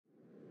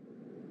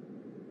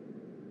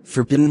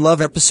Forbidden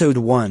Love Episode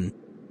 1.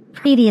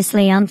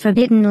 Previously on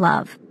Forbidden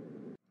Love.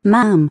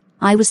 Ma'am,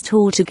 I was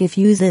told to give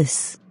you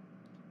this.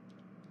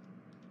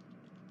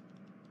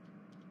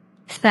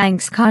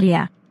 Thanks,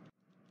 Claudia.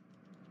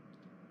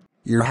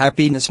 Your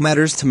happiness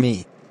matters to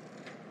me.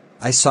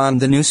 I saw in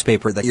the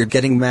newspaper that you're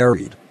getting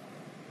married.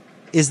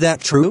 Is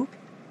that true?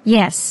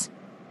 Yes.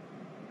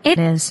 It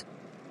is.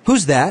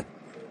 Who's that?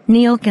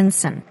 Neil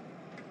Kinson.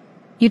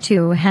 You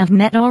two have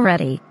met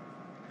already.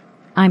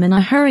 I'm in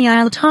a hurry,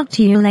 I'll talk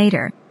to you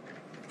later.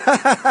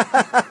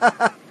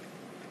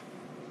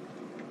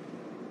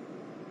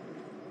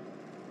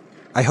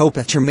 I hope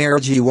at your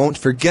marriage you won't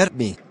forget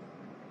me.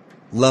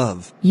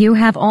 Love. You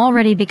have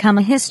already become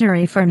a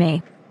history for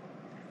me.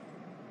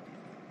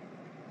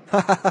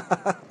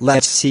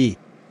 Let's see.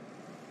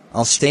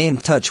 I'll stay in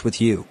touch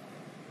with you.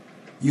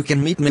 You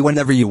can meet me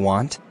whenever you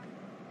want.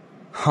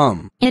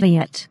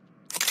 Idiot.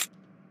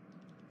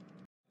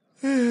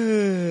 I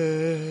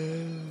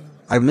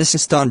miss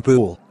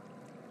Istanbul.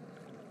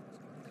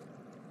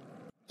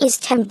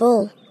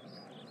 Istanbul.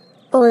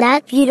 Oh,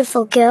 that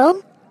beautiful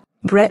girl?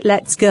 Brett,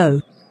 let's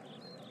go.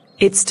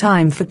 It's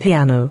time for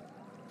piano.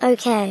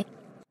 Okay.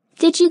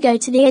 Did you go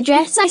to the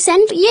address I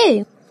sent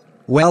you?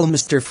 Well,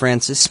 Mr.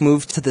 Francis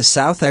moved to the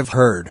south, I've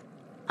heard.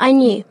 I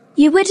knew.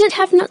 You wouldn't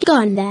have not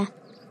gone there.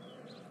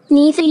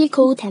 Neither you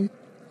called him.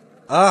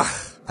 Ugh,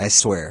 I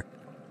swear.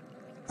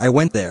 I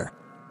went there.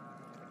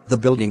 The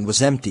building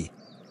was empty.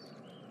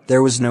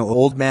 There was no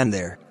old man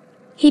there.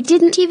 He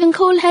didn't even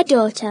call her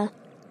daughter.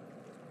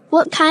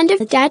 What kind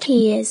of a dad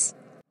he is.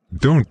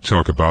 Don't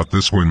talk about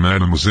this when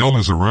Mademoiselle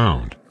is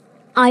around.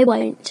 I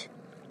won't.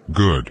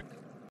 Good.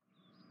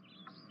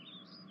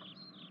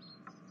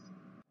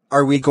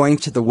 Are we going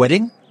to the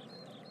wedding?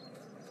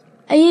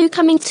 Are you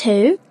coming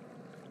too?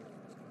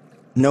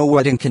 No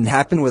wedding can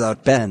happen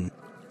without Ben.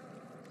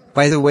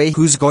 By the way,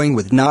 who's going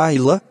with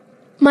Naila?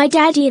 My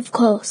daddy, of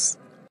course.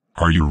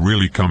 Are you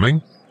really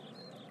coming?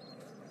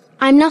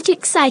 I'm not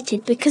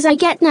excited because I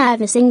get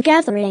nervous in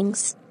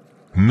gatherings.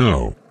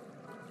 No.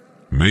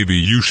 Maybe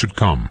you should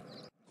come.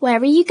 Where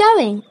are you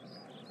going?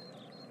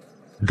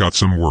 Got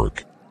some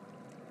work.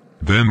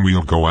 Then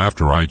we'll go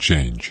after I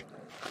change.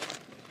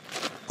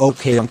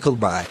 Okay, Uncle,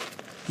 bye.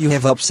 You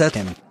have upset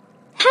him.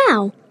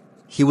 How?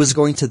 He was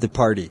going to the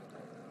party.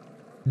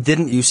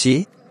 Didn't you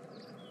see?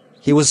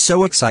 He was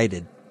so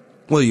excited.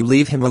 Will you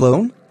leave him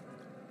alone?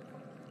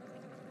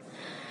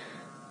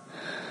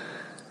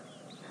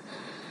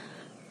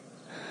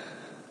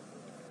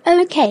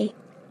 Okay.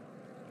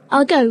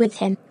 I'll go with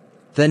him.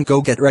 Then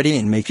go get ready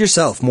and make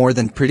yourself more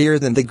than prettier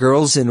than the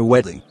girls in a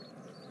wedding.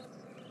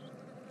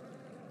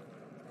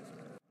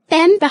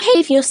 Then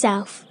behave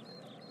yourself.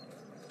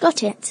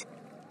 Got it?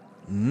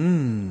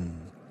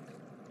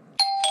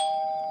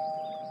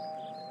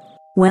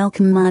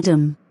 Welcome,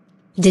 madam.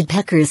 Did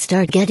Pecker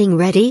start getting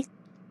ready?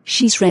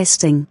 She's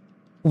resting.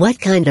 What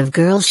kind of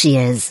girl she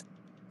is?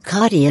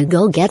 Claudia,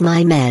 go get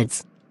my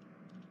meds.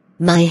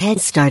 My head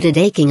started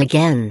aching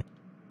again.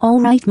 All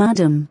right,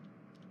 madam.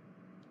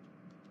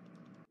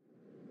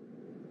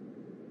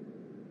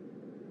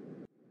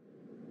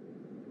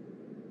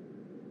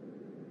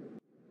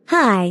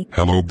 Hi.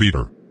 Hello,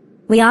 Peter.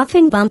 We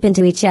often bump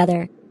into each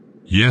other.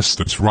 Yes,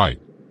 that's right.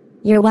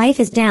 Your wife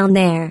is down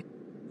there.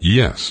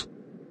 Yes.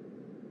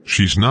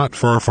 She's not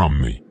far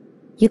from me.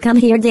 You come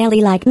here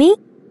daily like me?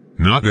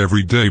 Not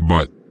every day,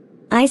 but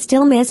I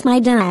still miss my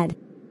dad.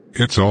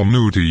 it's all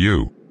new to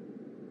you.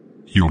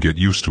 You'll get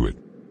used to it.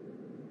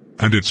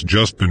 And it's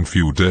just been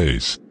few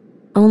days.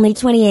 Only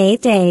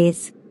 28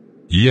 days.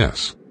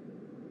 Yes.